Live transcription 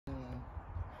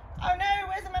Oh no,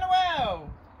 where's Emanoel?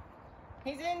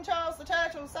 He's in Charles the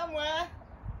Turtle somewhere.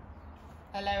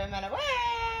 Hello, Emanoel.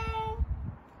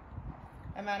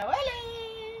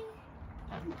 Emanoeli.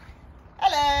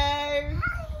 Hello.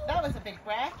 That was a big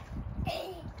breath.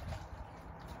 Hey!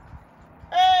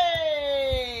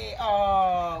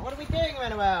 Oh, what are we doing,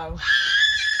 Emanoel?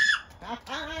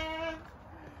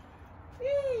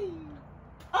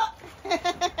 Oh.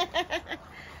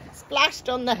 Splashed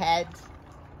on the head.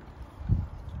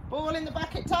 Ball in the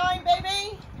bucket time,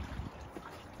 baby.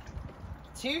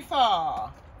 Too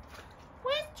far.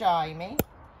 Where's Jaime?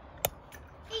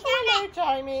 Hello,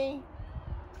 Jaime.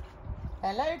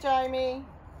 Hello, Jaime.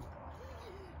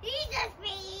 He's just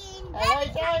being. Hello,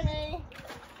 Jaime.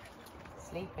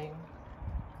 Sleeping.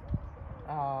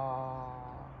 Oh.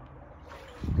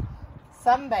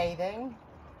 Sunbathing.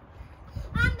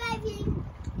 I'm bathing.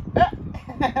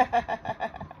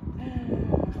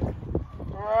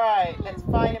 Right, let's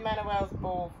find Emanoel's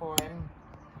ball for him.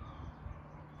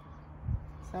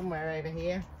 Somewhere over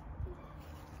here.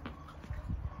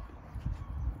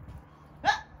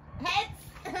 Heads!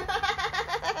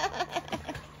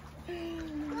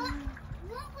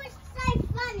 What was so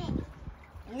funny?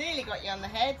 Nearly got you on the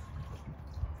head.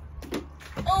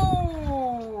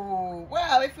 Oh,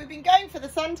 well, if we've been going for the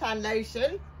suntan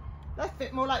lotion, that's a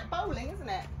bit more like bowling, isn't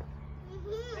it?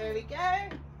 There we go.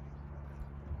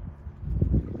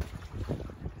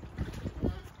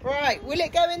 Right, will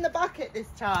it go in the bucket this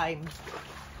time?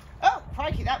 Oh,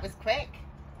 crikey, that was quick.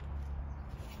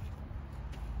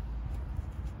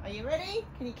 Are you ready?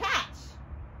 Can you catch?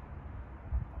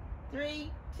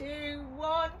 3, 2,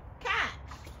 1, catch.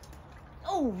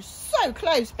 Oh, so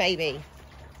close, baby.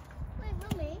 Wait,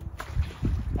 Mummy.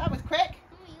 That was quick.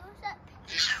 Mummy,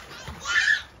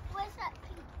 where's that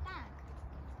pink bag?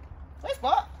 Where's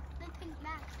what? The pink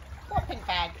bag. What pink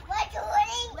bag? Where's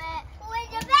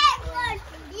the bag one?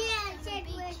 Yeah, check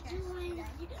where's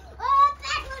Oh,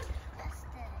 bag one.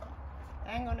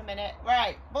 Hang on a minute.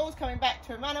 Right, ball's coming back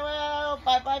to Emanoel.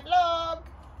 Bye-bye vlog.